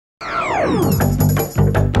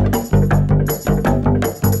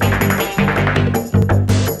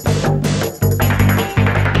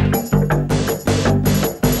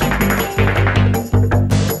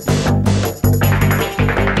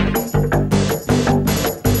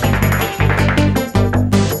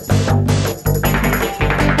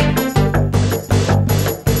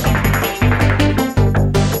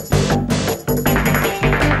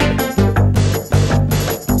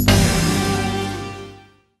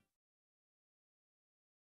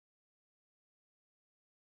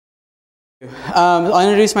I'll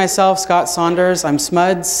introduce myself, Scott Saunders. I'm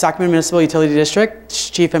SMUD, Sacramento Municipal Utility District,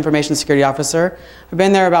 Chief Information Security Officer. I've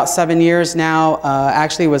been there about 7 years now.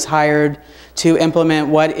 Actually was hired to implement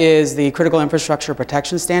what is the Critical Infrastructure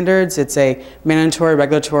Protection Standards. It's a mandatory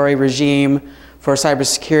regulatory regime for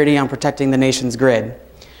cybersecurity on protecting the nation's grid.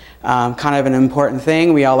 Kind of an important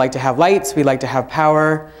thing. We all like to have lights, we like to have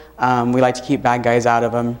power, we like to keep bad guys out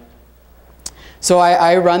of them. So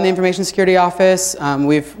I run the Information Security Office.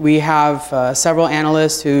 We have several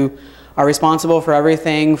analysts who are responsible for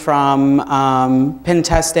everything from pen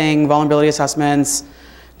testing, vulnerability assessments,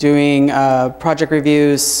 doing project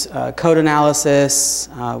reviews, code analysis.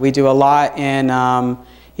 We do a lot in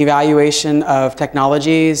evaluation of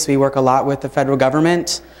technologies. We work a lot with the federal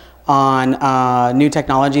government on new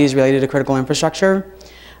technologies related to critical infrastructure.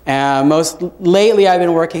 Most lately, I've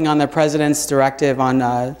been working on the President's directive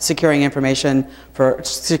on securing information for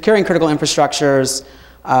securing critical infrastructures,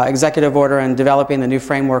 executive order, and developing the new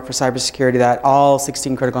framework for cybersecurity that all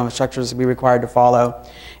 16 critical infrastructures will be required to follow,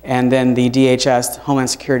 and then the DHS, Homeland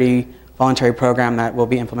Security voluntary program that will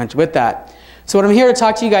be implemented with that. So what I'm here to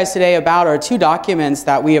talk to you guys today about are two documents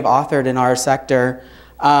that we have authored in our sector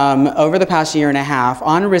over the past year and a half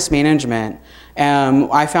on risk management.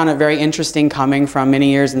 I found it very interesting coming from many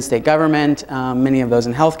years in state government, many of those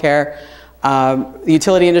in healthcare. The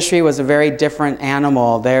utility industry was a very different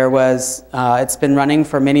animal. It's been running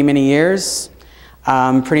for many, many years.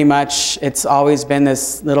 Pretty much it's always been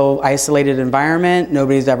this little isolated environment.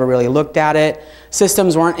 Nobody's ever really looked at it.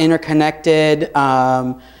 Systems weren't interconnected.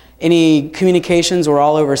 Any communications were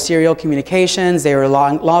all over serial communications. They were a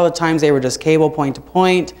lot of the times they were just cable point to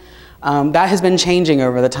point. That has been changing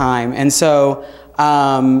over the time, and so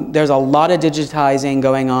there's a lot of digitizing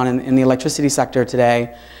going on in the electricity sector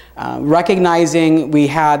today. Recognizing we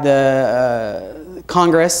had the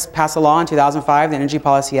Congress pass a law in 2005, the Energy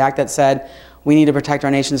Policy Act, that said we need to protect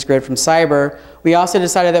our nation's grid from cyber. We also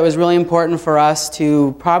decided that it was really important for us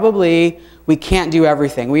to we can't do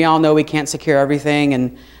everything. We all know we can't secure everything,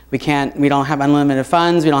 and we don't have unlimited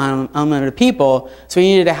funds, we don't have unlimited people, so we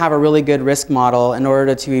needed to have a really good risk model in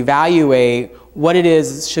order to evaluate what it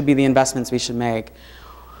is should be the investments we should make.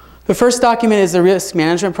 The first document is the risk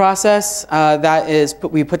management process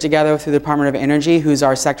we put together through the Department of Energy, who's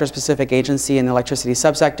our sector-specific agency in the electricity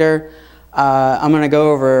subsector. I'm going to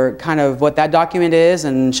go over kind of what that document is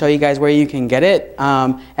and show you guys where you can get it.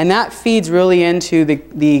 And that feeds really into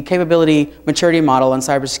the capability maturity model on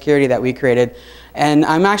cybersecurity that we created. And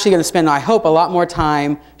I'm actually going to spend, I hope, a lot more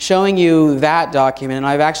time showing you that document. And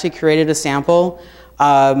I've actually created a sample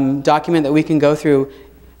document that we can go through.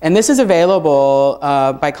 And this is available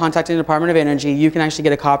by contacting the Department of Energy. You can actually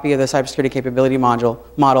get a copy of the cybersecurity capability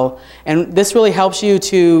model. And this really helps you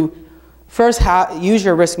to first use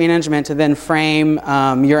your risk management to then frame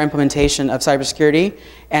your implementation of cybersecurity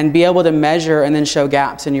and be able to measure and then show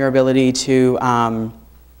gaps in your ability to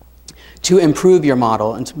improve your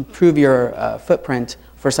model and to improve your footprint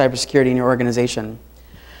for cybersecurity in your organization.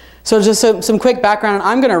 So just some quick background.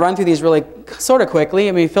 I'm going to run through these really sort of quickly.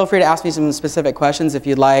 I mean, feel free to ask me some specific questions if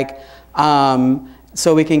you'd like,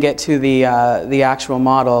 so we can get to the actual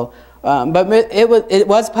model. But it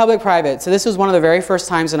was public-private, so this was one of the very first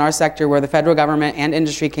times in our sector where the federal government and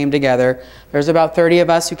industry came together. There's about 30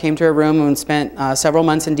 of us who came to a room and spent several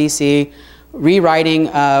months in DC rewriting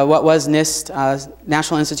what was NIST,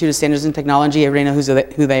 National Institute of Standards and Technology. Everybody knows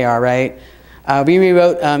who they are, right? We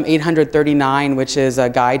rewrote 839, which is a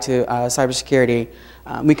guide to cybersecurity.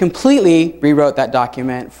 We completely rewrote that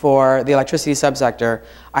document for the electricity subsector.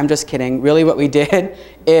 I'm just kidding. Really what we did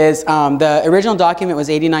is the original document was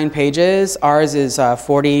 89 pages. Ours is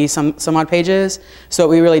 40 some odd pages. So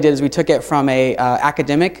what we really did is we took it from a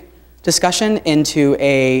academic discussion into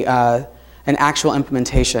an actual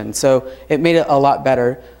implementation. So it made it a lot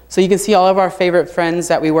better. So you can see all of our favorite friends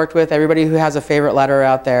that we worked with, everybody who has a favorite letter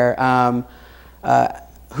out there,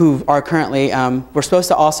 who are currently, we're supposed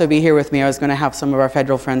to also be here with me. I was going to have some of our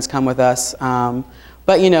federal friends come with us,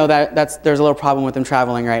 but you know, there's a little problem with them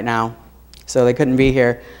traveling right now, so they couldn't be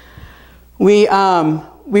here. We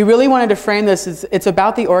We really wanted to frame this as it's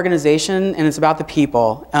about the organization and it's about the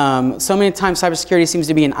people. So many times cybersecurity seems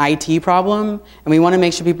to be an IT problem, and we want to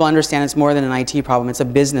make sure people understand it's more than an IT problem. It's a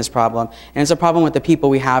business problem, and it's a problem with the people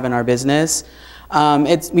we have in our business.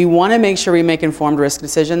 We want to make sure we make informed risk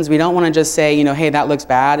decisions. We don't want to just say, you know, hey, that looks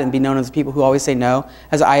bad, and be known as the people who always say no.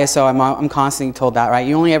 As an ISO, I'm constantly told that, right?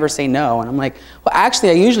 You only ever say no. And I'm like, well, actually,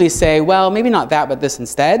 I usually say, well, maybe not that, but this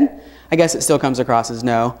instead. I guess it still comes across as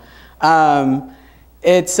no.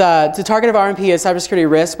 The target of RMP is cybersecurity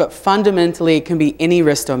risk, but fundamentally it can be any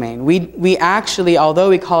risk domain. We actually, although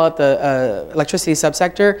we call it the electricity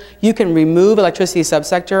subsector, you can remove electricity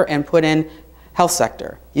subsector and put in health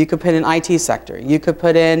sector. You could put in IT sector. You could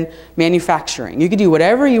put in manufacturing. You could do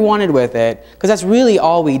whatever you wanted with it, because that's really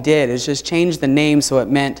all we did, is just change the name so it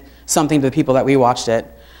meant something to the people that we watched it.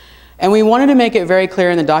 And we wanted to make it very clear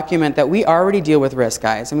in the document that we already deal with risk,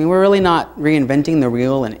 guys. I mean, we're really not reinventing the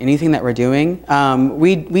wheel in anything that we're doing.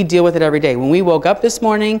 We deal with it every day. When we woke up this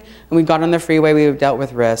morning and we got on the freeway, we dealt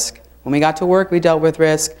with risk. When we got to work, we dealt with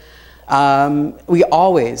risk. We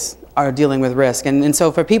always are dealing with risk. And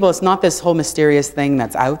so for people, it's not this whole mysterious thing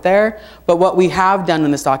that's out there, but what we have done in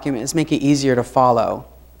this document is make it easier to follow.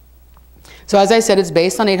 So as I said, it's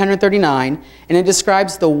based on 839, and it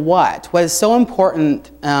describes the what. What is so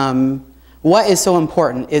important,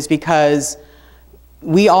 is because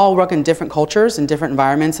we all work in different cultures and different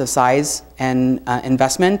environments of size and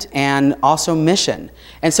investment, and also mission.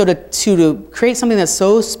 And so to create something that's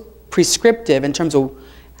so prescriptive in terms of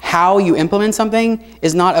how you implement something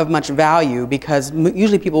is not of much value, because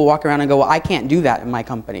usually people walk around and go, well, I can't do that in my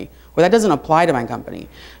company, or that doesn't apply to my company.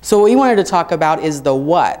 So what we wanted to talk about is the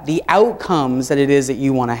what, the outcomes that it is that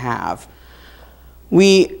you want to have.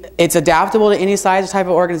 It's adaptable to any size or type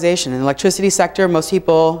of organization. In the electricity sector, most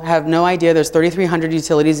people have no idea there's 3,300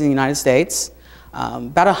 utilities in the United States.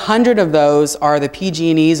 About 100 of those are the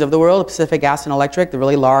PG&Es of the world, Pacific Gas and Electric, the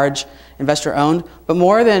really large investor-owned. But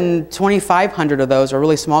more than 2,500 of those are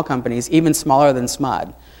really small companies, even smaller than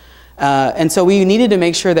SMUD. And so we needed to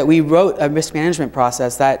make sure that we wrote a risk management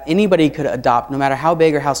process that anybody could adopt, no matter how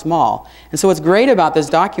big or how small. And so what's great about this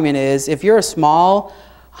document is if you're a small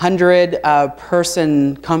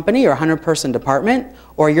 100-person company or 100-person department,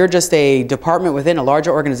 or you're just a department within a larger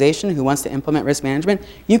organization who wants to implement risk management,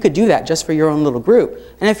 you could do that just for your own little group.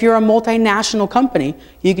 And if you're a multinational company,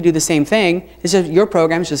 you could do the same thing. It's just your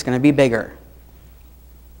program is just going to be bigger.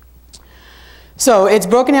 So it's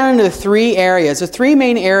broken down into 3 areas. The 3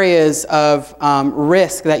 main areas of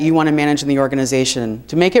risk that you want to manage in the organization.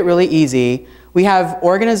 To make it really easy, we have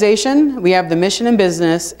organization, we have the mission and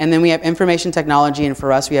business, and then we have information technology, and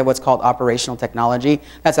for us we have what's called operational technology.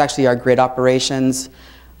 That's actually our grid operations.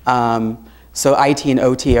 So IT and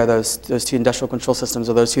OT are those 2 industrial control systems,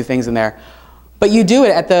 or those 2 things in there. But you do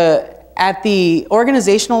it at the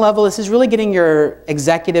organizational level. This is really getting your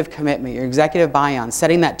executive commitment, your executive buy-in,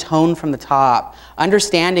 setting that tone from the top,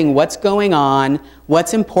 understanding what's going on,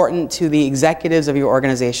 what's important to the executives of your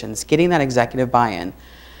organizations, getting that executive buy-in.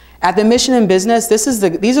 At the mission and business, these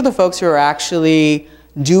are the folks who are actually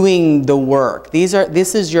doing the work. This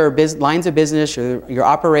is your lines of business, your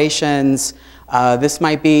operations. This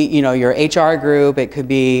might be, you know, your HR group. It could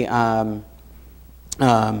be, you know,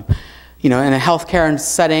 in a healthcare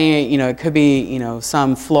setting. You know, it could be, you know,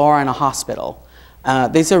 some floor in a hospital.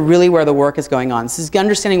 These are really where the work is going on. This is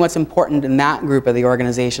understanding what's important in that group of the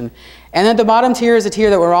organization. And at the bottom tier is a tier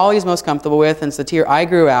that we're always most comfortable with, and it's the tier I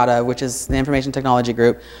grew out of, which is the information technology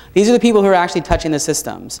group. These are the people who are actually touching the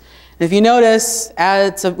systems. And if you notice,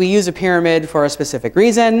 we use a pyramid for a specific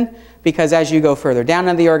reason, because as you go further down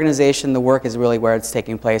in the organization, the work is really where it's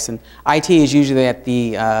taking place. And IT is usually at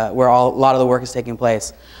the, where a lot of the work is taking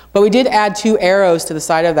place. But we did add 2 arrows to the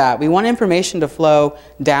side of that. We want information to flow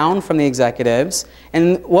down from the executives.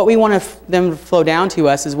 And what we want them to flow down to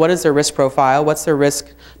us is, what is their risk profile? What's their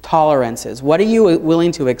risk tolerances? What are you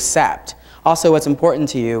willing to accept? Also, what's important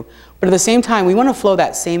to you. But at the same time, we want to flow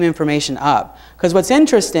that same information up. Because what's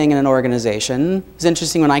interesting in an organization, it was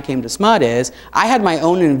interesting when I came to SMUD, is I had my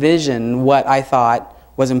own envision what I thought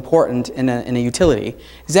was important in a utility.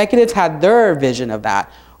 Executives had their vision of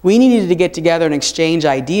that. We needed to get together and exchange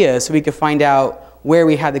ideas so we could find out where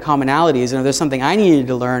we had the commonalities, and if there's something I needed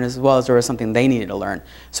to learn as well as there was something they needed to learn.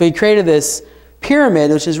 So we created this pyramid,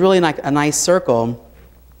 which is really like a nice circle.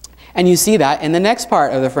 And you see that in the next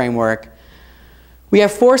part of the framework. We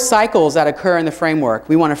have 4 cycles that occur in the framework.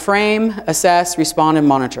 We want to frame, assess, respond, and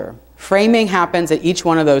monitor. Framing happens at each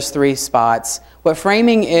one of those 3 spots. What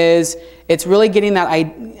framing is, it's really getting that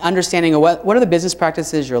understanding of what are the business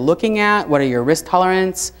practices you're looking at, what are your risk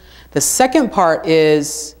tolerance. The second part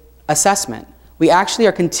is assessment, We actually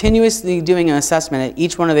are continuously doing an assessment at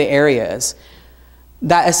each one of the areas.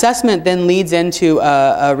 That assessment then leads into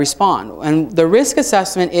a respond. And the risk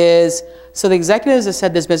assessment is, so the executives have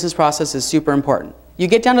said this business process is super important. You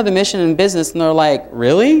get down to the mission in business and they're like,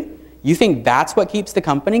 really? You think that's what keeps the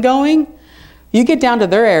company going? You get down to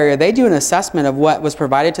their area, they do an assessment of what was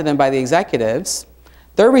provided to them by the executives.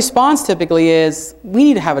 Their response typically is, we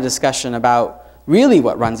need to have a discussion about really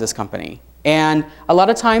what runs this company. And a lot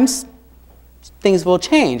of times, things will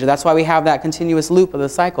change. That's why we have that continuous loop of the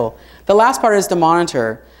cycle. The last part is to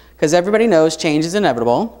monitor, because everybody knows change is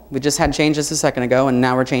inevitable. We just had change just a second ago, and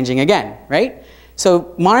now we're changing again, right?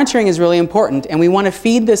 So monitoring is really important, and we want to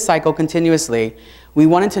feed this cycle continuously. We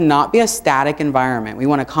want it to not be a static environment. We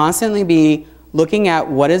want to constantly be looking at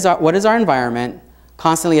what is our environment,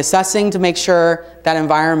 constantly assessing to make sure that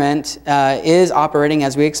environment is operating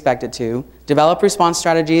as we expect it to, develop response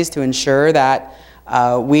strategies to ensure that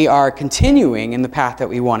we are continuing in the path that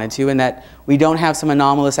we wanted to and that we don't have some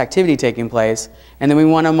anomalous activity taking place, and then we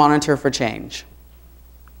want to monitor for change.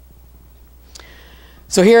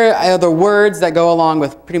 So here are the words that go along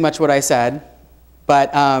with pretty much what I said,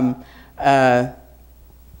 but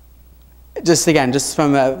just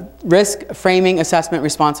from a risk, framing, assessment,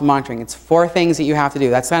 response, and monitoring. It's 4 things that you have to do.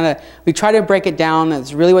 That's kind of, we try to break it down.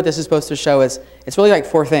 That's really what this is supposed to show is, it's really like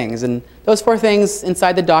 4 things. And those 4 things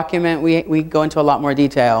inside the document, we go into a lot more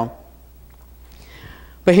detail.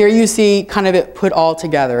 But here you see kind of it put all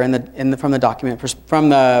together from the document, from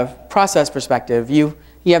the process perspective. You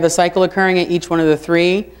have the cycle occurring at each one of the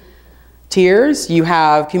 3 tiers. You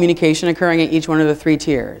have communication occurring at each one of the 3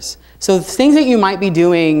 tiers. So things that you might be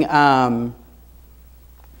doing, the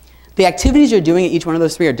activities you're doing at each one of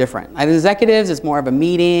those 3 are different. At executives, it's more of a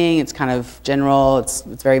meeting, it's kind of general, it's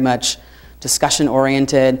very much discussion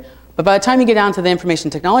oriented. But by the time you get down to the information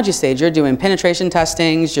technology stage, you're doing penetration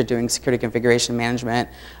testings, you're doing security configuration management,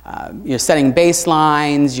 you're setting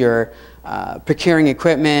baselines, you're procuring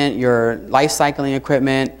equipment, you're life cycling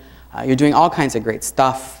equipment, you're doing all kinds of great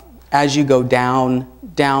stuff as you go down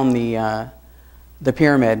the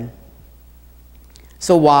pyramid.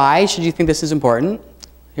 So why should you think this is important?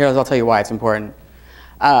 Here, I'll tell you why it's important.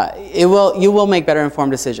 You will make better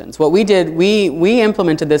informed decisions. What we did, we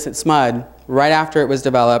implemented this at SMUD right after it was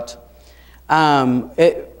developed.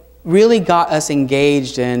 It really got us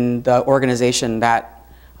engaged in the organization that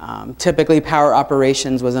typically Power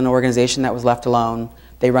Operations was an organization that was left alone.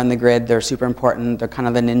 They run the grid, they're super important, they're kind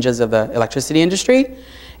of the ninjas of the electricity industry.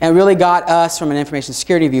 And it really got us, from an information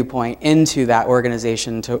security viewpoint, into that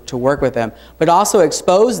organization to work with them, but also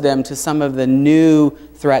expose them to some of the new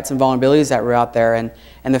threats and vulnerabilities that were out there, and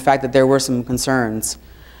the fact that there were some concerns.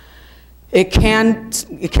 It can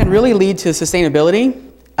really lead to sustainability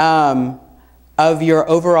of your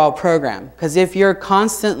overall program. Because if you're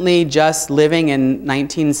constantly just living in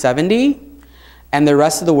 1970 and the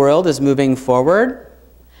rest of the world is moving forward,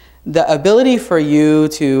 the ability for you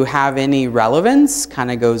to have any relevance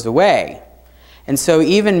kind of goes away. And so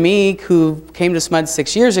even me, who came to SMUD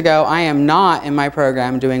 6 years ago, I am not in my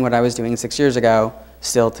program doing what I was doing 6 years ago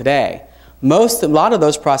still today. A lot of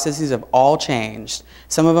those processes have all changed.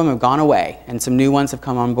 Some of them have gone away, and some new ones have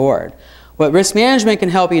come on board. What risk management can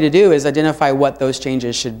help you to do is identify what those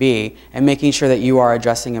changes should be and making sure that you are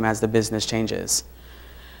addressing them as the business changes.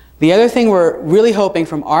 The other thing we're really hoping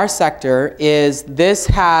from our sector is this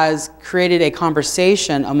has created a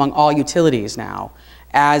conversation among all utilities now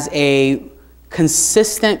as a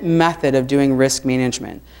consistent method of doing risk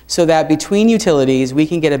management, so that between utilities we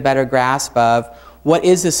can get a better grasp of what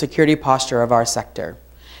is the security posture of our sector.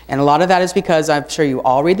 And a lot of that is because I'm sure you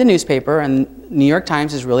all read the newspaper, and New York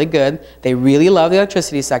Times is really good. They really love the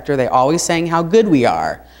electricity sector. They're always saying how good we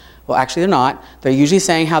are. Well, actually they're not. They're usually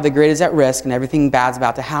saying how the grid is at risk and everything bad's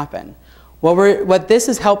about to happen. What this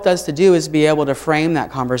has helped us to do is be able to frame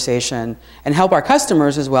that conversation and help our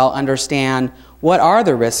customers as well understand what are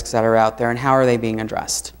the risks that are out there and how are they being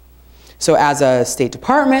addressed. So as a State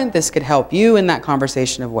Department, this could help you in that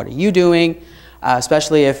conversation of what are you doing,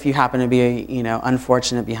 especially if you happen to be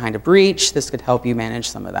unfortunate behind a breach. This could help you manage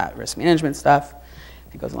some of that risk management stuff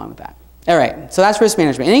that goes along with that. All right, so that's risk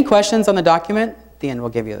management. Any questions on the document? At the end,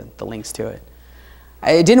 we'll give you the links to it.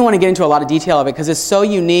 I didn't want to get into a lot of detail of it because it's so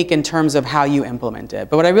unique in terms of how you implement it.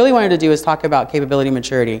 But what I really wanted to do is talk about capability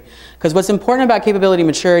maturity. Because what's important about capability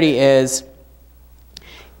maturity is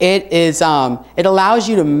it allows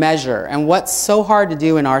you to measure. And what's so hard to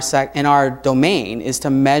do in our domain is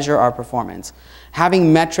to measure our performance.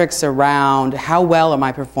 Having metrics around how well am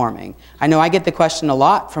I performing. I know I get the question a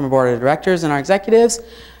lot from our board of directors and our executives.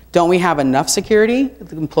 Don't we have enough security?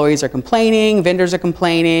 The employees are complaining, vendors are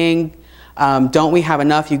complaining, Don't we have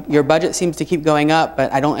enough? Your budget seems to keep going up,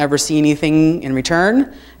 but I don't ever see anything in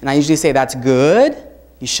return. And I usually say that's good.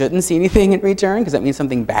 You shouldn't see anything in return because that means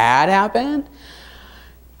something bad happened.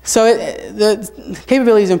 So the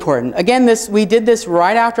capability is important. Again, we did this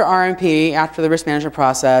right after RMP, after the risk management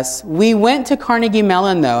process. We went to Carnegie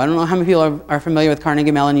Mellon, though. I don't know how many people are familiar with Carnegie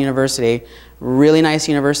Mellon University. Really nice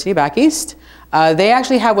university back east. They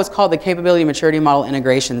actually have what's called the Capability Maturity Model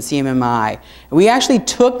Integration, CMMI. We actually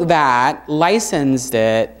took that, licensed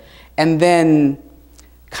it, and then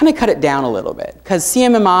kind of cut it down a little bit. Because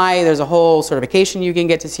CMMI, there's a whole certification you can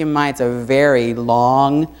get to CMMI. It's a very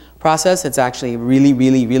long process. It's actually really,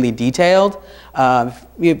 really, really detailed.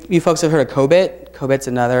 You folks have heard of COBIT. COBIT's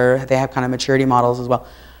another, they have kind of maturity models as well.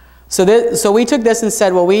 So we took this and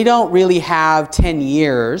said, well, we don't really have 10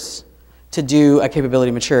 years to do a capability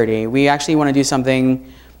maturity. We actually want to do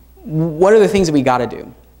something, what are the things that we got to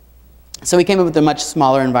do? So we came up with a much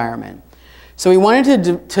smaller environment. So we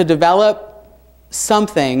wanted to develop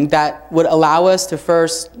something that would allow us to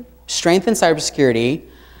first strengthen cybersecurity,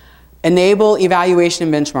 enable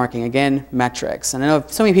evaluation and benchmarking, again, metrics. And I know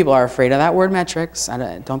so many people are afraid of that word metrics.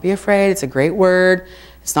 Don't be afraid, it's a great word.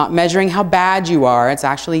 It's not measuring how bad you are, it's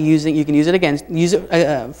actually you can use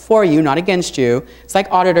it for you, not against you. It's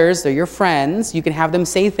like auditors, they're your friends. You can have them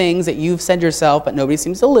say things that you've said yourself but nobody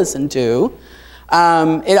seems to listen to.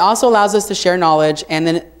 It also allows us to share knowledge and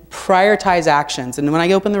then prioritize actions. And when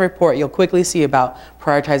I open the report, you'll quickly see about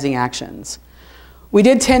prioritizing actions. We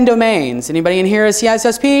did 10 domains. Anybody in here is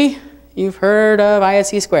CSSP? You've heard of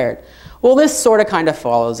ISE squared. Well, this sort of kind of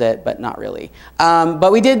follows it, but not really.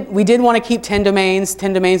 But we did want to keep 10 domains.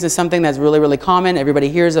 10 domains is something that's really, really common. Everybody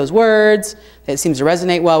hears those words. It seems to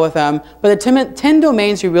resonate well with them. But the 10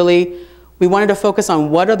 domains, we wanted to focus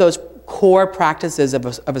on what are those core practices of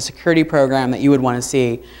a security program that you would want to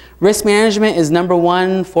see. Risk management is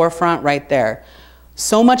 #1 forefront right there.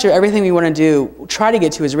 So much of everything we want to do, try to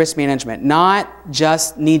get to is risk management, not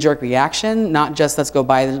just knee-jerk reaction, not just let's go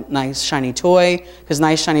buy a nice shiny toy, because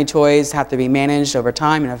nice shiny toys have to be managed over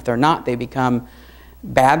time, and if they're not, they become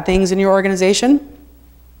bad things in your organization.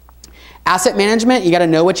 Asset management, you got to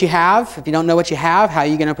know what you have. If you don't know what you have, how are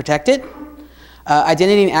you going to protect it?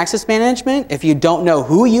 Identity and access management, if you don't know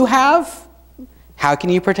who you have, how can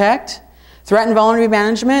you protect? Threat and vulnerability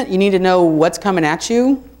management, you need to know what's coming at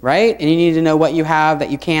you, right? And you need to know what you have that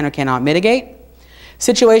you can or cannot mitigate.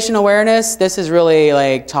 Situation awareness, this is really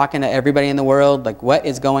like talking to everybody in the world, like what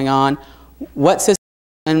is going on, what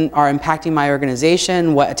systems are impacting my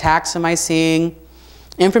organization, what attacks am I seeing.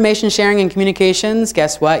 Information sharing and communications,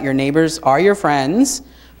 guess what? Your neighbors are your friends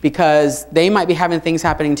because they might be having things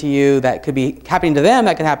happening to you that could be happening to them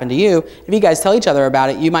that could happen to you. If you guys tell each other about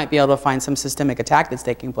it, you might be able to find some systemic attack that's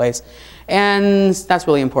taking place. And that's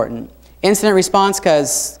really important. Incident response,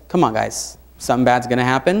 because come on guys, something bad's gonna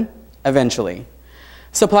happen eventually.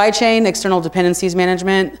 Supply chain, external dependencies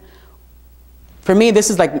management. For me, this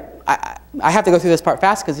is like, I have to go through this part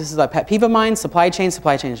fast because this is a pet peeve of mine. Supply chain,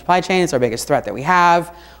 supply chain, supply chain. It's our biggest threat that we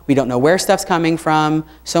have. We don't know where stuff's coming from.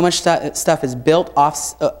 So much stuff is built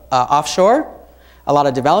offshore. A lot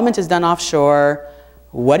of development is done offshore.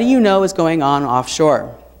 What do you know is going on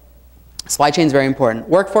offshore? Supply chain is very important.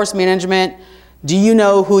 Workforce management. Do you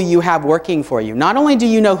know who you have working for you? Not only do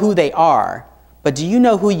you know who they are, but do you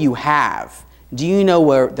know who you have? Do you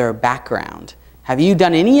know their background? Have you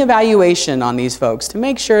done any evaluation on these folks to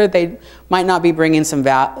make sure they might not be bringing some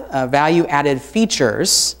value-added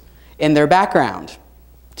features in their background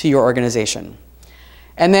to your organization?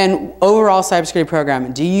 And then overall cybersecurity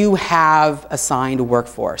program, do you have assigned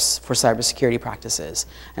workforce for cybersecurity practices?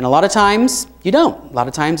 And a lot of times you don't. A lot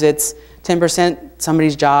of times it's 10%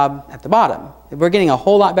 somebody's job at the bottom. We're getting a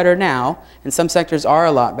whole lot better now, and some sectors are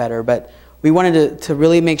a lot better, but we wanted to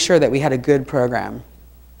really make sure that we had a good program.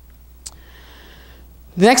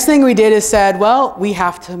 The next thing we did is said, well, we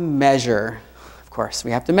have to measure. Of course,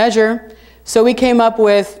 we have to measure. So we came up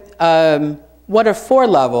with what are 4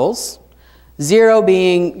 levels. 0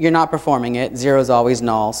 being you're not performing it. 0 is always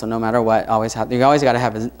null, so no matter what, you always got to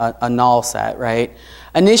have a null set, right?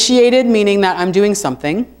 Initiated, meaning that I'm doing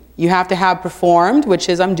something. You have to have performed, which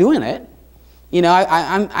is I'm doing it. You know,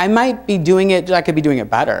 I might be doing it, I could be doing it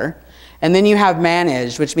better. And then you have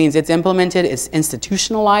managed, which means it's implemented, it's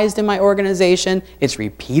institutionalized in my organization, it's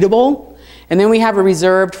repeatable. And then we have a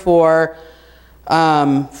reserved for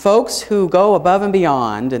folks who go above and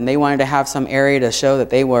beyond, and they wanted to have some area to show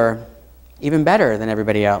that they were even better than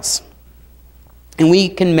everybody else. And we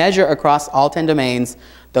can measure across all 10 domains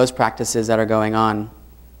those practices that are going on.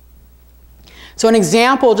 So an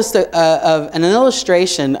example, just of an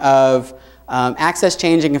illustration of access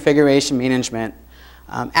change and configuration management.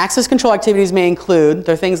 Access control activities may include,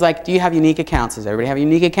 there are things like, do you have unique accounts? Does everybody have a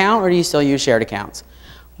unique account, or do you still use shared accounts?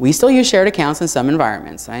 We still use shared accounts in some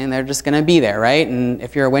environments, right? And they're just going to be there, right? And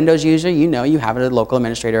if you're a Windows user, you know you have a local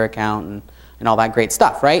administrator account and all that great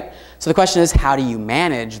stuff, right? So the question is, how do you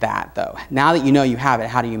manage that, though? Now that you know you have it,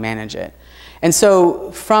 how do you manage it? And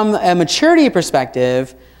so from a maturity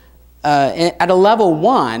perspective, at a level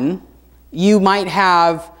 1, you might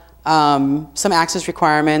have some access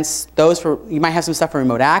requirements. You might have some stuff for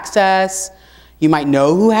remote access. You might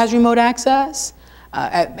know who has remote access.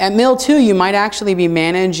 At MIL 2, you might actually be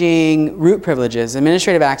managing root privileges,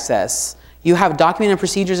 administrative access. You have documented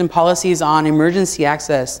procedures and policies on emergency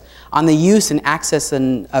access, on the use and access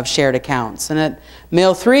of shared accounts. And at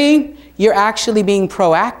MIL 3, you're actually being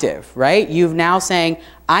proactive, right? You've now saying,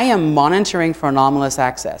 I am monitoring for anomalous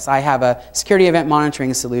access. I have a security event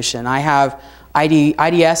monitoring solution. I have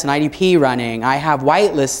IDS and IDP running. I have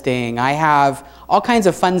whitelisting. I have all kinds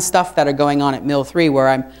of fun stuff that are going on at MIL 3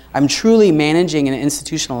 where I'm truly managing and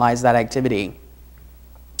institutionalize that activity.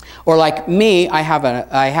 Or like me, I have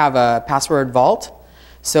a password vault.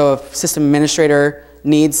 So if system administrator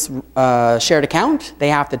needs a shared account, they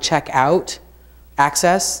have to check out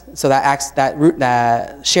access. So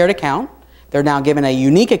that shared account, they're now given a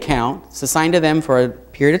unique account. It's assigned to them for a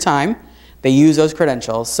period of time. They use those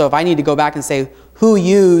credentials. So if I need to go back and say who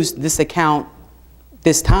used this account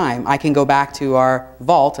this time, I can go back to our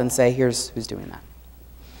vault and say, here's who's doing that.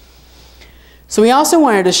 So we also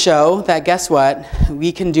wanted to show that, guess what?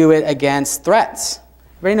 We can do it against threats.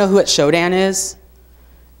 Everybody know who at Shodan is?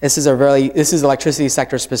 This is electricity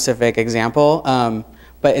sector specific example,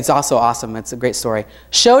 but it's also awesome. It's a great story.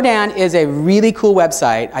 Shodan is a really cool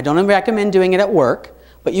website. I don't recommend doing it at work,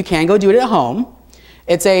 but you can go do it at home.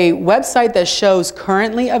 It's a website that shows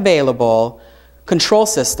currently available control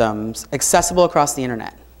systems accessible across the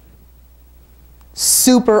internet.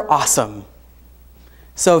 Super awesome.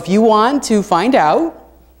 So if you want to find out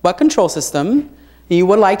what control system you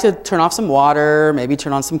would like to turn off some water, maybe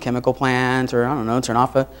turn on some chemical plant, or I don't know, turn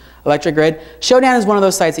off an electric grid, Shodan is one of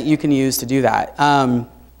those sites that you can use to do that.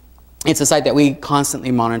 It's a site that we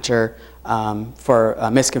constantly monitor for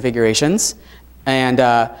misconfigurations. And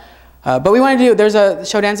but we want to do,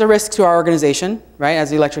 Shodan's a risk to our organization, right, as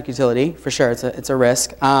the electric utility, for sure, it's a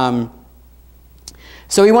risk. So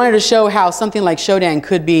we wanted to show how something like Shodan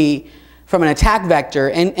could be, from an attack vector,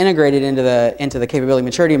 integrated into the capability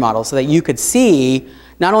maturity model so that you could see,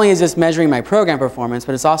 not only is this measuring my program performance,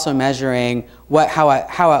 but it's also measuring how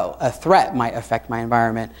a threat might affect my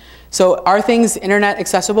environment. So are things internet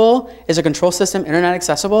accessible? Is a control system internet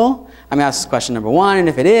accessible? I'm going to ask question number 1, and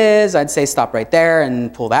if it is, I'd say stop right there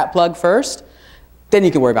and pull that plug first. Then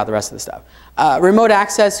you can worry about the rest of the stuff. Remote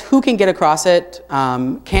access, who can get across it?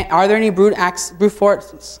 Are there any brute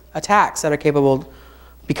force attacks that are capable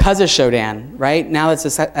because of Shodan, right? Now it's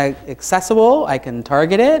accessible, I can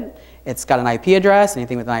target it. It's got an IP address.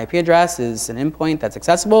 Anything with an IP address is an endpoint that's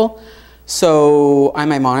accessible. So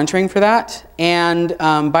am I monitoring for that? And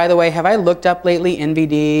by the way, have I looked up lately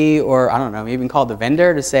NVD, or I don't know, even called the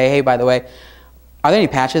vendor to say, hey, by the way, are there any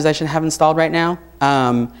patches I should have installed right now?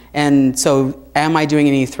 And so am I doing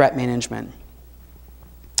any threat management?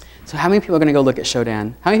 So how many people are going to go look at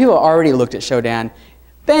Shodan? How many people already looked at Shodan?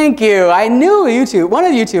 Thank you. I knew you two. One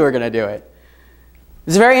of you two are going to do it.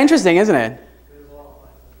 It's very interesting, isn't it?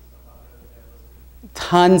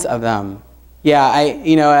 Tons of them.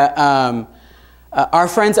 Yeah, our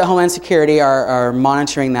friends at Homeland Security are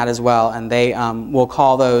monitoring that as well, and they will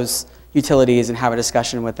call those utilities and have a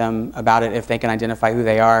discussion with them about it if they can identify who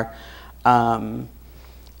they are.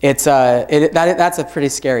 That's a pretty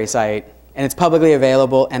scary site, and it's publicly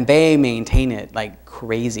available, and they maintain it like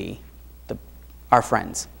crazy. Our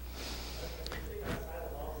friends.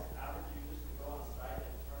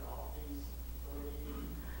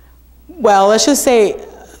 Well, let's just say,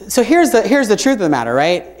 so here's the truth of the matter,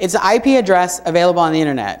 right? It's an IP address available on the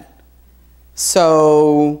internet.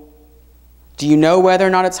 So do you know whether or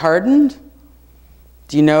not it's hardened?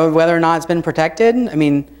 Do you know whether or not it's been protected? I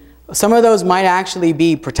mean, some of those might actually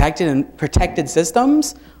be protected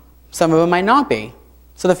systems. Some of them might not be.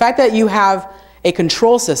 So the fact that you have a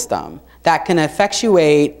control system that can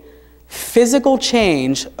effectuate physical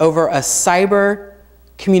change over a cyber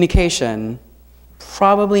communication,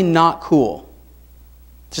 probably not cool.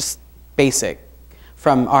 Just basic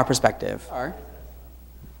from our perspective. All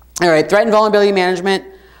right, threat and vulnerability management.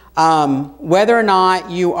 Whether or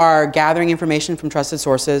not you are gathering information from trusted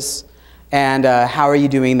sources, and how are you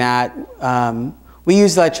doing that? We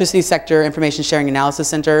use the Electricity Sector Information Sharing Analysis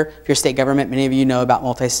Center. If you're state government, many of you know about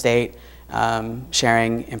multi-state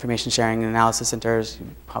sharing, information sharing and analysis centers, you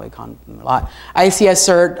probably con them a lot. ICS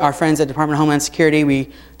CERT, our friends at Department of Homeland Security,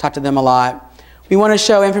 we talk to them a lot. We want to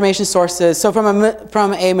show information sources. So from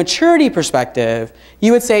a maturity perspective,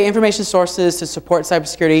 you would say information sources to support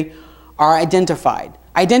cybersecurity are identified.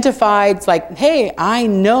 Identified, it's like, hey, I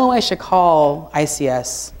know I should call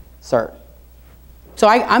ICS CERT. So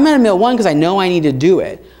I'm at a MIL 1 because I know I need to do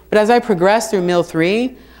it. But as I progress through MIL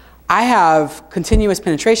 3, I have continuous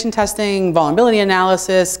penetration testing, vulnerability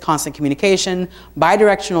analysis, constant communication,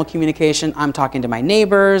 bidirectional communication. I'm talking to my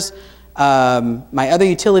neighbors, my other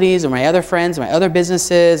utilities, or my other friends, my other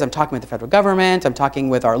businesses. I'm talking with the federal government. I'm talking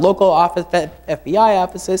with our local office, FBI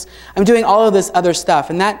offices. I'm doing all of this other stuff,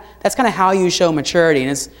 and that's kind of how you show maturity. And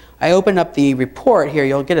as I open up the report here,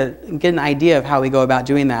 you'll get an idea of how we go about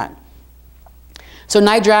doing that. So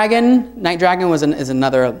Night Dragon is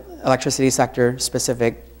another electricity sector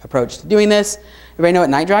specific approach to doing this. Everybody know what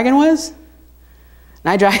Night Dragon was?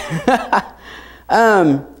 Night Dragon.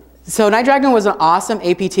 So Night Dragon was an awesome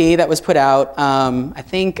APT that was put out. I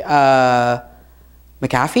think McAfee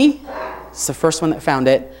is the first one that found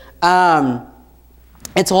it.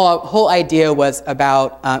 Its whole idea was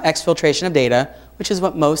about exfiltration of data, which is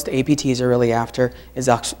what most APTs are really after, is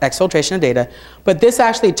exfiltration of data. But this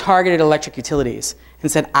actually targeted electric utilities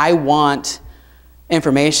and said, I want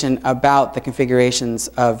information about the configurations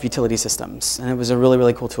of utility systems. And it was a really,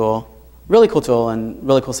 really cool tool. Really cool tool and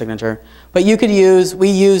really cool signature. But you could we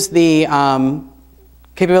use the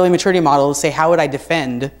capability maturity model to say, how would I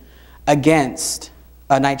defend against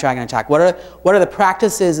a Night Dragon attack? What are the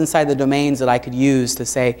practices inside the domains that I could use to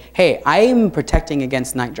say, hey, I'm protecting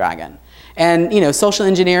against Night Dragon? And social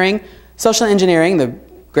engineering, the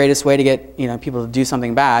greatest way to get people to do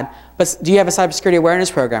something bad. But do you have a cybersecurity awareness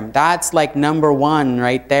program? That's like #1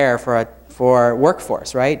 right there for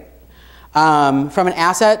workforce, right? From an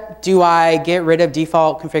asset, do I get rid of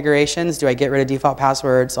default configurations? Do I get rid of default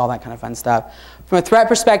passwords? All that kind of fun stuff. From a threat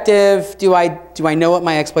perspective, do I know what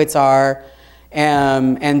my exploits are?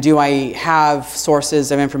 And do I have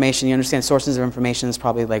sources of information? You understand sources of information is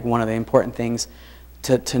probably like one of the important things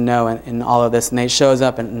to know in all of this, and it shows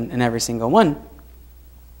up in every single one.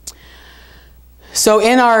 So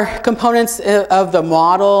in our components of the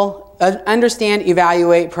model, understand,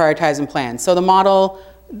 evaluate, prioritize, and plan. So the model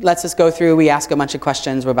lets us go through, we ask a bunch of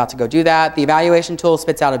questions, we're about to go do that. The evaluation tool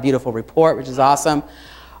spits out a beautiful report, which is awesome.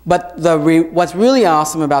 But what's really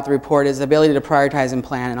awesome about the report is the ability to prioritize and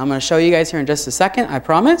plan. And I'm going to show you guys here in just a second, I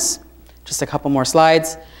promise. Just a couple more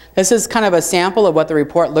slides. This is kind of a sample of what the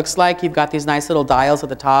report looks like. You've got these nice little dials at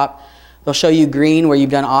the top. They'll show you green where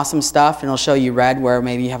you've done awesome stuff, and it'll show you red where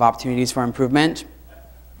maybe you have opportunities for improvement.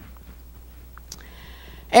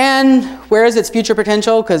 And where is its future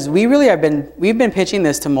potential? Because we've been pitching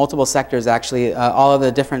this to multiple sectors actually. All of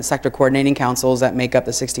the different sector coordinating councils that make up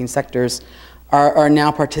the 16 sectors are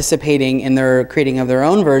now participating in their creating of their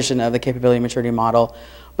own version of the capability maturity model.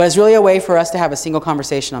 But it's really a way for us to have a single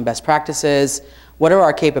conversation on best practices. What are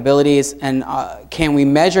our capabilities, and can we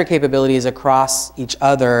measure capabilities across each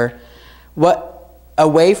other? A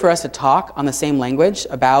way for us to talk on the same language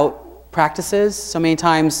about practices. So many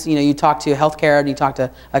times, you talk to healthcare and you talk to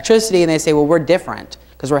electricity, and they say, well, we're different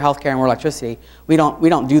because we're healthcare and we're electricity. We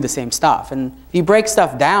don't do the same stuff. And if you break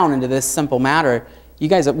stuff down into this simple matter,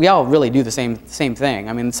 we all really do the same thing.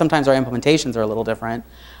 I mean, sometimes our implementations are a little different,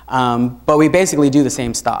 but we basically do the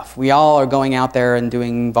same stuff. We all are going out there and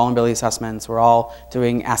doing vulnerability assessments. We're all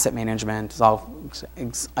doing asset management. It's all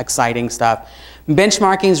exciting stuff.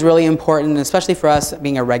 Benchmarking is really important, especially for us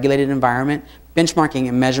being a regulated environment. Benchmarking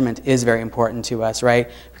and measurement is very important to us, right?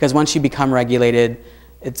 Because once you become regulated,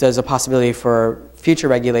 there's a possibility for future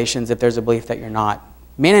regulations if there's a belief that you're not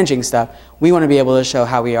managing stuff. We want to be able to show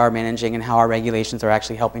how we are managing and how our regulations are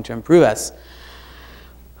actually helping to improve us.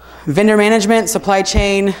 Vendor management, supply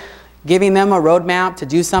chain, giving them a roadmap to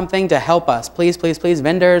do something to help us. Please, please, please,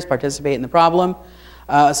 vendors, participate in the problem.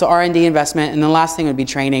 So R&D investment, and the last thing would be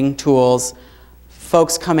training, tools,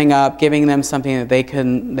 folks coming up, giving them something that they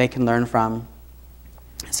can learn from.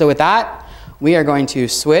 So with that, we are going to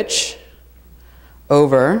switch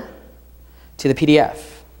over to the PDF.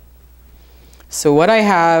 So what I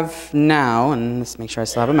have now, and let's make sure I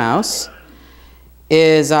still have a mouse,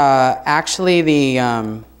 is actually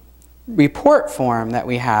the report form that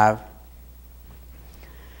we have.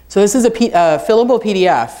 So this is a fillable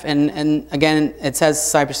PDF, and again, it says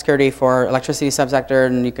cybersecurity for electricity subsector,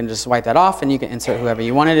 and you can just wipe that off, and you can insert whoever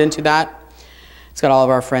you wanted into that. It's got all of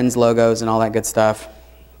our friends' logos and all that good stuff.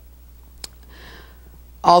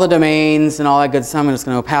 All the domains and all that good stuff. I'm just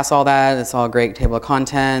going to go past all that. It's all a great table of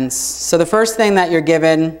contents. So the first thing that you're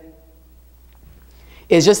given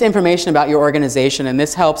is just information about your organization, and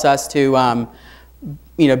this helps us to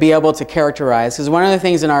be able to characterize, because one of the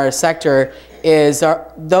things in our sector is,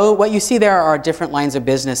 though what you see there are different lines of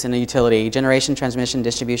business in a utility: generation, transmission,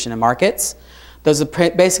 distribution, and markets. Those are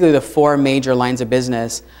basically the 4 major lines of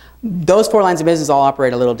business. Those 4 lines of business all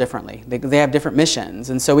operate a little differently. They have different missions,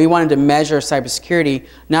 and so we wanted to measure cybersecurity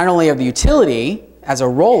not only of the utility as a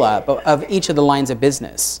roll-up, but of each of the lines of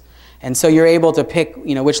business. And so you're able to pick,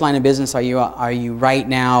 which line of business are you right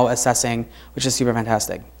now assessing, which is super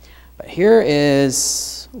fantastic. But here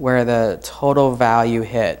is where the total value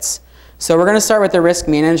hits. So we're going to start with the risk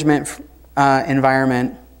management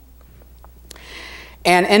environment.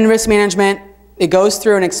 And in risk management, it goes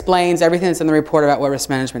through and explains everything that's in the report about what risk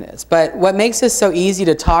management is. But what makes this so easy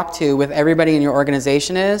to talk to with everybody in your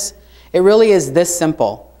organization is, it really is this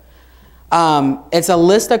simple. It's a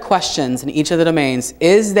list of questions in each of the domains.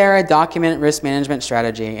 Is there a documented risk management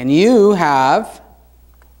strategy? And you have,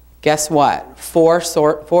 guess what? 4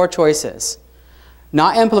 choices.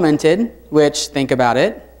 Not implemented, which, think about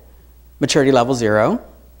it, maturity level 0.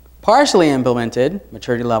 Partially implemented,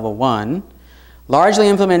 maturity level 1. Largely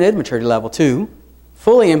implemented, maturity level 2.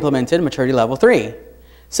 Fully implemented, maturity level 3.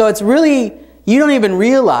 So it's really, you don't even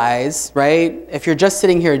realize, right, if you're just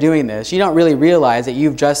sitting here doing this, you don't really realize that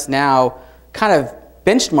you've just now kind of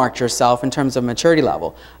benchmarked yourself in terms of maturity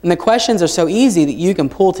level. And the questions are so easy that you can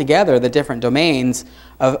pull together the different domains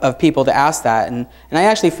of people to ask that. And I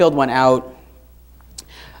actually filled one out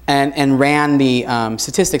and ran the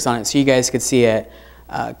statistics on it so you guys could see it.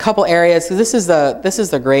 A couple areas, so this is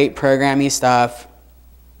the great programmy stuff.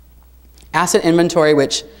 Asset inventory,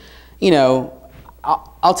 which,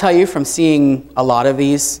 I'll tell you from seeing a lot of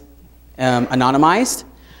these anonymized,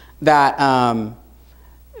 that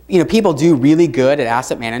people do really good at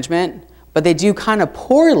asset management, but they do kind of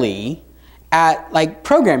poorly at like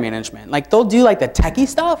program management. Like they'll do like the techie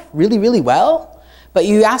stuff really, really well, but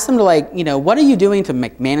you ask them to what are you doing to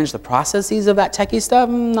manage the processes of that techie stuff?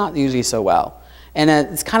 Not usually so well. And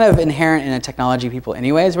it's kind of inherent in a technology people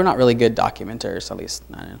anyways. We're not really good documenters, at least,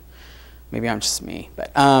 I don't know. Maybe I'm just me.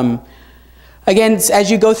 But again,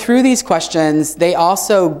 as you go through these questions, they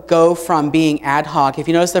also go from being ad hoc. If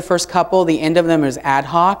you notice the first couple, the end of them is ad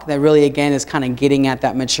hoc. That really, again, is kind of getting at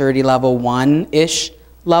that maturity level 1-ish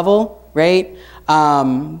level, right?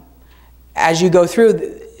 As you go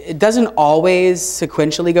through, it doesn't always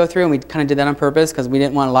sequentially go through, and we kind of did that on purpose because we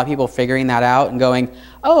didn't want a lot of people figuring that out and going,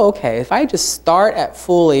 oh, okay, if I just start at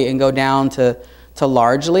fully and go down to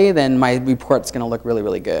largely, then my report's going to look really,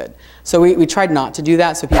 really good. So we tried not to do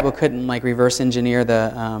that so people couldn't like reverse engineer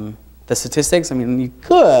the statistics. I mean, you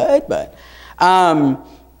could, but the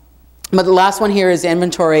last one here is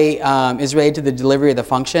inventory is related to the delivery of the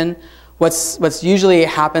function. What's usually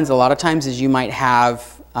happens a lot of times is you might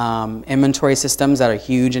have inventory systems that are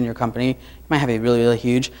huge in your company. You might have it really, really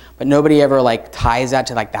huge, but nobody ever like ties that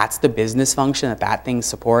to like that's the business function that thing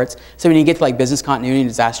supports. So when you get to like business continuity and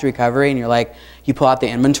disaster recovery, and you're like, you pull out the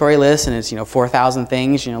inventory list and it's 4,000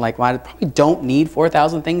 things, and you're like, well, I probably don't need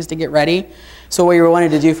 4,000 things to get ready. So what you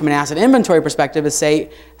wanted to do from an asset inventory perspective is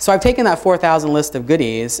say, so I've taken that 4,000 list of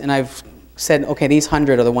goodies and I've said, okay, these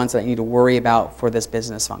 100 are the ones that I need to worry about for this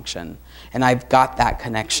business function, and I've got that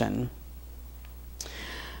connection.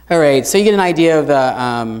 All right, so you get an idea of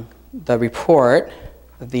the report.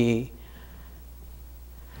 That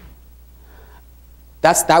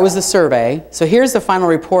was the survey. So here's the final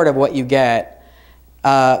report of what you get.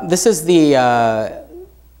 This is the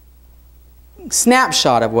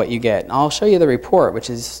snapshot of what you get. I'll show you the report, which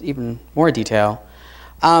is even more detail.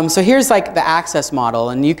 So here's like the access model,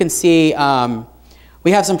 and you can see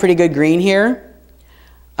we have some pretty good green here,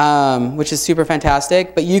 which is super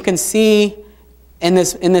fantastic. But you can see in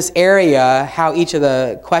this area how each of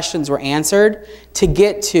the questions were answered to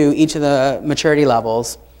get to each of the maturity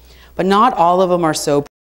levels. But not all of them are so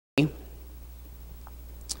pretty.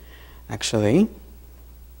 Actually,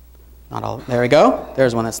 not all. There we go.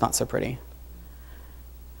 There's one that's not so pretty.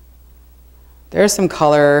 There's some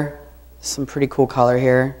color, some pretty cool color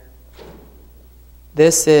here.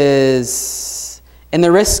 This is in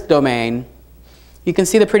the risk domain. You can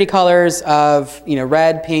see the pretty colors of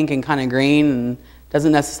red, pink, and kind of green, and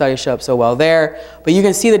doesn't necessarily show up so well there. But you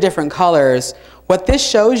can see the different colors. What this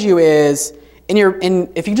shows you is,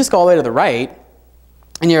 if you just go all the way to the right,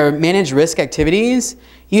 in your managed risk activities,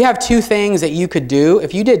 you have 2 things that you could do.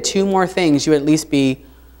 If you did 2 more things, you would at least be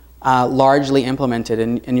largely implemented,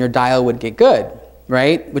 and your dial would get good,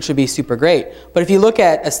 right? Which would be super great. But if you look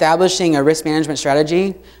at establishing a risk management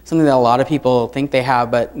strategy, something that a lot of people think they have,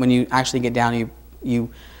 but when you actually get down, you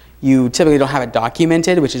you typically don't have it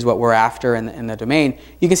documented, which is what we're after in the domain,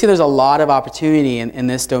 you can see there's a lot of opportunity in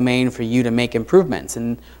this domain for you to make improvements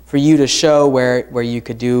and for you to show where you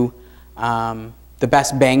could do the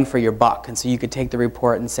best bang for your buck. And so you could take the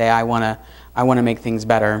report and say, I want to make things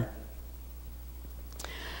better.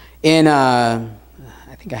 I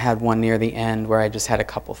think I had one near the end where I just had a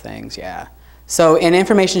couple things, yeah. So in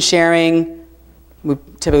information sharing, we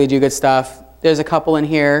typically do good stuff. There's a couple in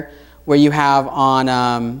here where you have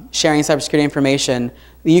on sharing cybersecurity information.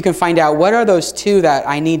 You can find out what are those two that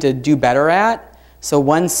I need to do better at. So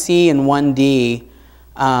 1C and 1D.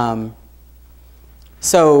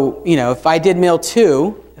 So, you know, if I did MIL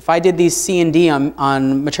 2, if I did these C and D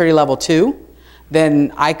on maturity level 2,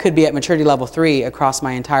 then I could be at maturity level 3 across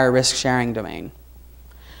my entire risk sharing domain.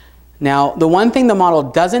 Now, the one thing the model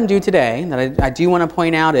doesn't do today that I do want to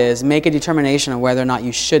point out is make a determination of whether or not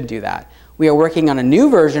you should do that. We are working on a new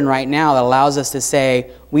version right now that allows us to say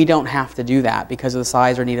we don't have to do that because of the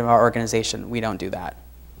size or need of our organization. We don't do that.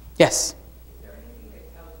 Yes? Is there anything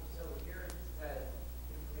that tells you, so here it says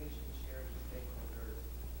information shared with stakeholders,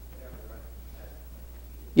 whatever, right?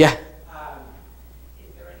 Yeah. Is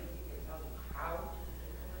there anything that tells you how to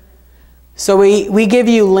implement it? So we give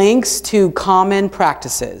you links to common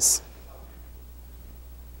practices.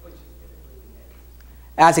 Which is typically the case.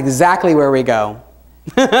 That's exactly where we go.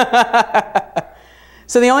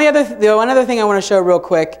 So the one other thing I want to show real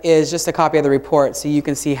quick is just a copy of the report so you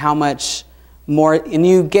can see how much more, and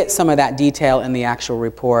you get some of that detail in the actual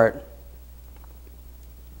report.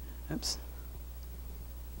 Oops.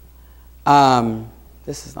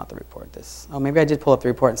 This is not the report. Oh, maybe I did pull up the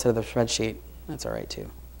report instead of the spreadsheet. That's all right too.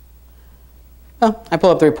 Oh, I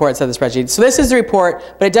pulled up the report instead of the spreadsheet. So this is the report,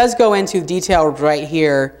 but it does go into detail right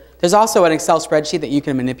here. There's also an Excel spreadsheet that you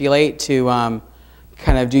can manipulate to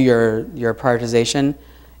kind of do your prioritization.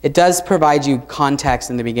 It does provide you context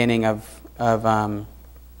in the beginning of let me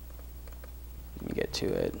get to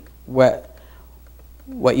it, what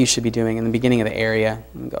you should be doing in the beginning of the area.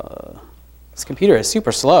 Let me go. This computer is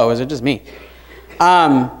super slow. Is it just me?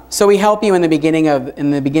 So we help you in the beginning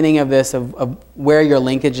of this of where your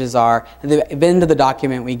linkages are. At the end of the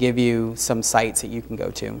document, we give you some sites that you can go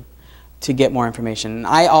to get more information.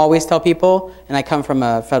 I always tell people, and I come from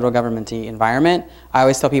a federal government-y environment, I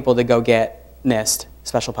always tell people to go get NIST,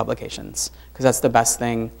 special publications, because that's the best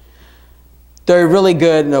thing. They're really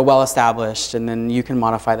good and they're well established, and then you can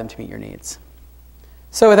modify them to meet your needs.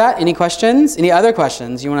 So with that, any questions? Any other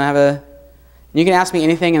questions? You want to have you can ask me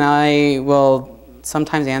anything and I will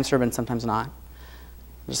sometimes answer, but sometimes not.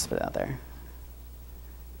 Just put it out there.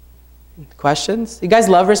 Questions? You guys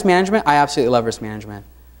love risk management? I absolutely love risk management.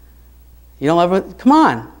 You don't love it? Come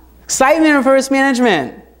on. Excitement for risk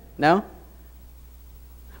management. No?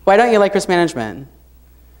 Why don't you like risk management?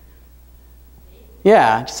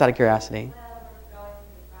 Yeah, just out of curiosity. Well, we're going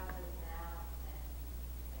through the process now,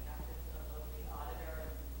 and I got this little the auditor,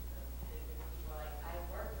 and the people are like, I have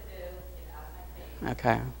work to do, get out of my face.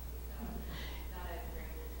 Okay. So it's not a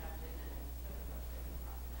great reception, and it's so frustrating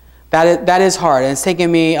process. That is hard, and it's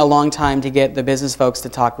taken me a long time to get the business folks to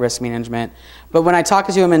talk risk management. But when I talk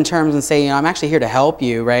to them in terms and say, you know, I'm actually here to help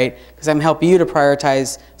you, right? Because I'm helping you to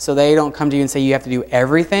prioritize so they don't come to you and say you have to do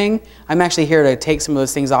everything. I'm actually here to take some of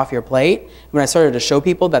those things off your plate. When I started to show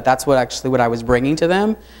people that that's what I was bringing to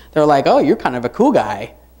them, they're like, oh, you're kind of a cool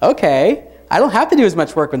guy. Okay, I don't have to do as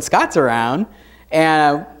much work when Scott's around.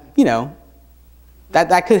 And, you know,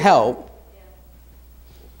 that could help.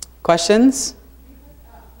 Questions?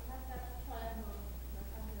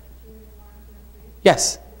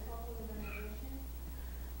 Yes.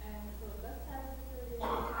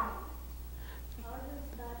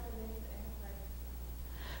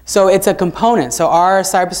 So it's a component. So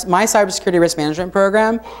my cybersecurity risk management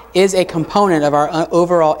program is a component of our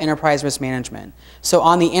overall enterprise risk management. So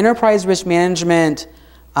on the enterprise risk management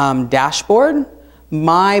dashboard,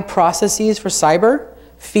 my processes for cyber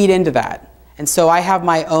feed into that. And so I have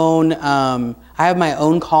my own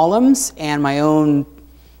columns and my own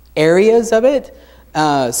areas of it.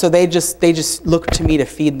 So they just look to me to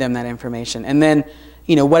feed them that information. And then,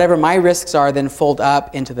 you know, whatever my risks are then fold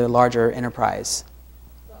up into the larger enterprise.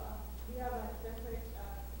 So do you have a separate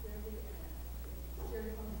steering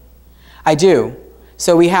committee? I do.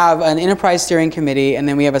 So we have an enterprise steering committee, and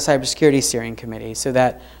then we have a cybersecurity steering committee. So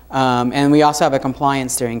that, and we also have a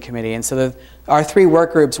compliance steering committee. And so our three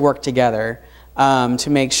work groups work together to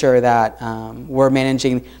make sure that we're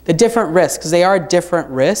managing the different risks, because they are different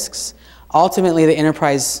risks. Ultimately, the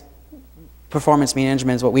enterprise performance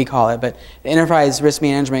management is what we call it, but the enterprise risk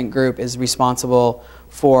management group is responsible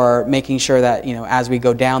for making sure that, you know, as we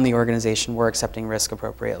go down the organization, we're accepting risk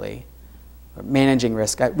appropriately. managing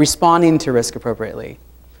risk, responding to risk appropriately.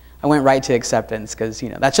 I went right to acceptance because, you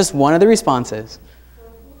know, that's just one of the responses. So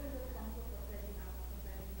who is responsible for setting up and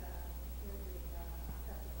setting the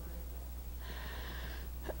acceptable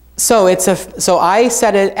risk? So I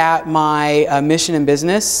set it at my mission and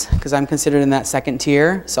business because I'm considered in that second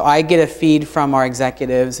tier. So I get a feed from our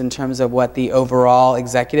executives in terms of what the overall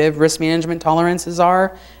executive risk management tolerances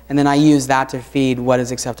are, and then I use that to feed what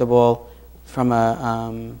is acceptable from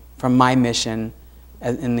my mission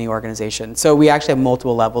in the organization. So we actually have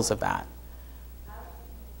multiple levels of that.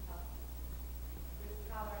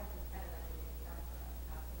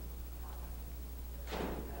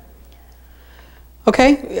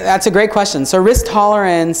 Okay, that's a great question. So risk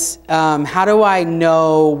tolerance, how do I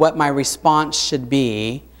know what my response should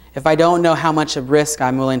be if I don't know how much of risk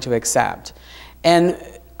I'm willing to accept? And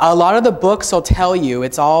a lot of the books will tell you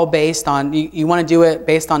it's all based on, you want to do it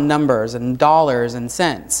based on numbers and dollars and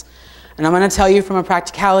cents. And I'm going to tell you from a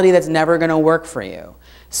practicality that's never going to work for you.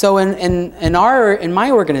 So in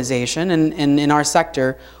my organization and in our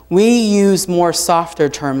sector, we use more softer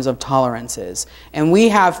terms of tolerances. And we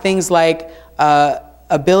have things like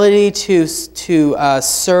ability to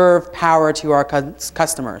serve power to our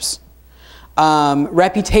customers,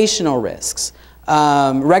 reputational risks,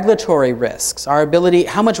 regulatory risks, our ability,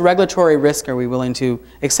 how much regulatory risk are we willing to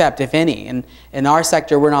accept, if any? And in our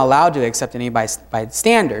sector, we're not allowed to accept any by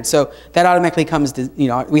standard. So that automatically comes to, you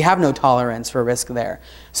know, we have no tolerance for risk there.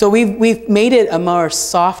 So we've made it a more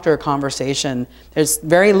softer conversation. There's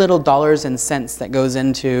very little dollars and cents that goes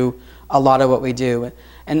into a lot of what we do.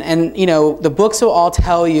 And you know, the books will all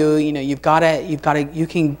tell you, you know, you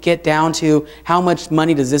can get down to how much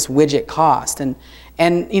money does this widget cost, and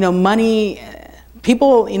you know, money,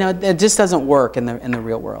 people, you know, it just doesn't work in the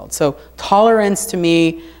real world. So tolerance to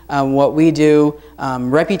me, what we do,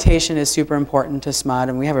 reputation is super important to SMUD,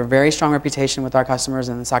 and we have a very strong reputation with our customers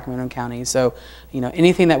in Sacramento County. So, you know,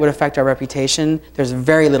 anything that would affect our reputation, there's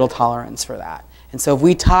very little tolerance for that. And so if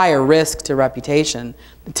we tie a risk to reputation,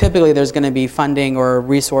 typically there's going to be funding or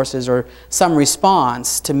resources or some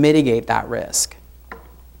response to mitigate that risk. Does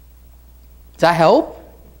that help?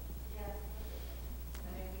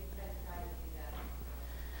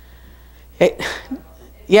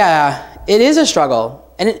 Yeah, it is a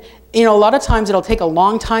struggle. And you know, a lot of times it'll take a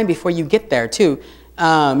long time before you get there too.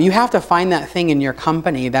 You have to find that thing in your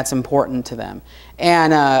company that's important to them.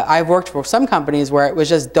 And I've worked for some companies where it was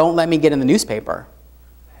just, don't let me get in the newspaper.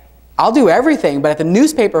 I'll do everything, but if the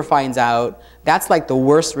newspaper finds out, that's like the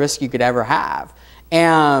worst risk you could ever have.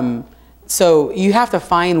 And so you have to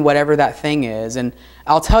find whatever that thing is. And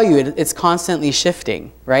I'll tell you, it's constantly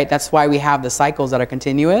shifting, right? That's why we have the cycles that are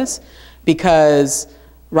continuous, because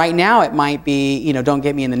right now it might be, you know, don't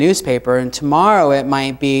get me in the newspaper, and tomorrow it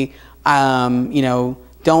might be, you know,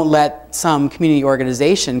 don't let some community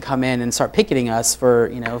organization come in and start picketing us for,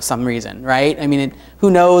 you know, some reason, right? I mean,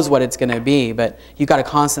 who knows what it's going to be, but you've got to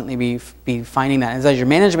constantly be finding that. As your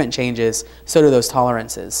management changes, so do those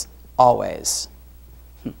tolerances, always.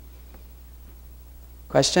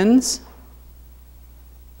 Questions?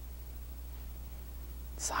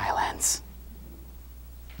 Silence.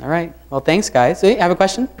 All right. Well, thanks, guys. You have a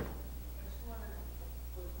question?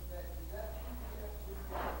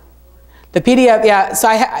 The PDF, yeah, so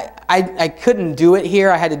I couldn't do it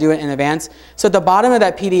here. I had to do it in advance. So at the bottom of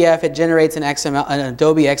that PDF, it generates an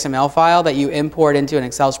Adobe XML file that you import into an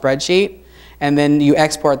Excel spreadsheet, and then you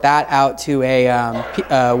export that out to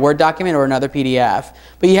a Word document or another PDF.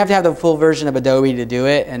 But you have to have the full version of Adobe to do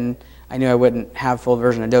it, and I knew I wouldn't have full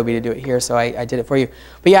version of Adobe to do it here, so I did it for you.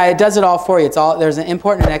 But yeah, it does it all for you. It's all, there's an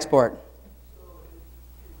import and an export.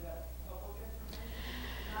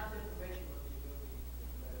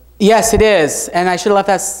 Yes, it is. And I should have left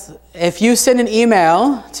that. If you send an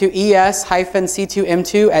email to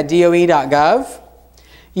es-c2m2@doe.gov,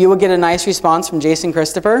 you will get a nice response from Jason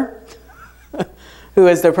Christopher, who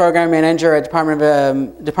is the program manager at Department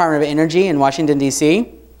of Energy in Washington, D.C.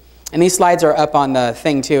 And these slides are up on the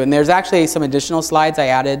thing too. And there's actually some additional slides I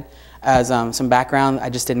added as some background.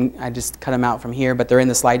 I just cut them out from here, but they're in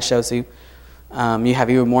the slideshow, so you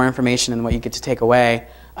have even more information than what you get to take away.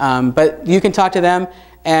 But you can talk to them.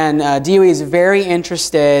 And DOE is very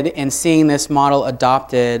interested in seeing this model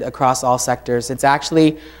adopted across all sectors. It's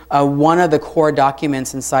actually one of the core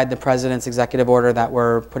documents inside the President's executive order that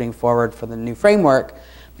we're putting forward for the new framework,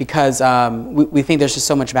 because we think there's just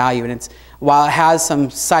so much value. And while it has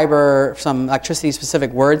some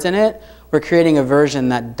electricity-specific words in it, we're creating a version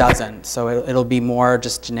that doesn't. So it'll be more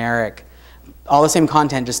just generic. All the same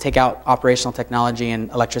content, just take out operational technology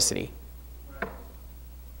and electricity.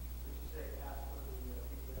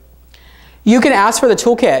 You can ask for the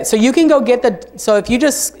toolkit. So you can go get the, so if you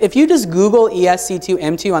just Google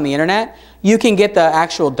ESC2M2 on the internet, you can get the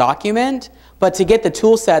actual document, but to get the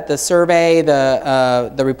tool set, the survey,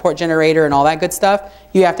 the report generator and all that good stuff,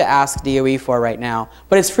 you have to ask DOE for right now.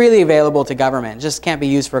 But it's freely available to government, it just can't be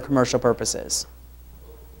used for commercial purposes.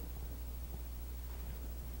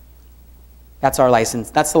 That's our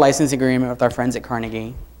license. That's the license agreement with our friends at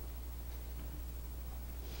Carnegie.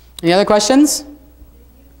 Any other questions?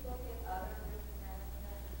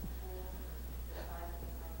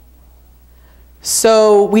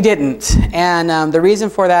 So we didn't, and the reason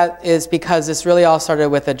for that is because this really all started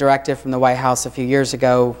with a directive from the White House a few years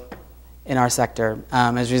ago in our sector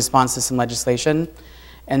as a response to some legislation.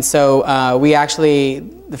 And so we actually,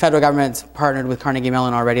 the federal government's partnered with Carnegie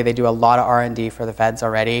Mellon already. They do a lot of R&D for the feds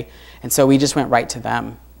already. And so we just went right to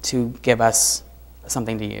them to give us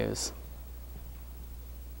something to use.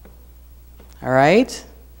 All right.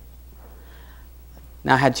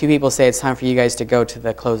 Now I had two people say it's time for you guys to go to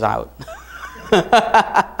the closeout.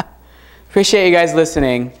 Appreciate you guys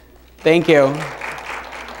listening. Thank you.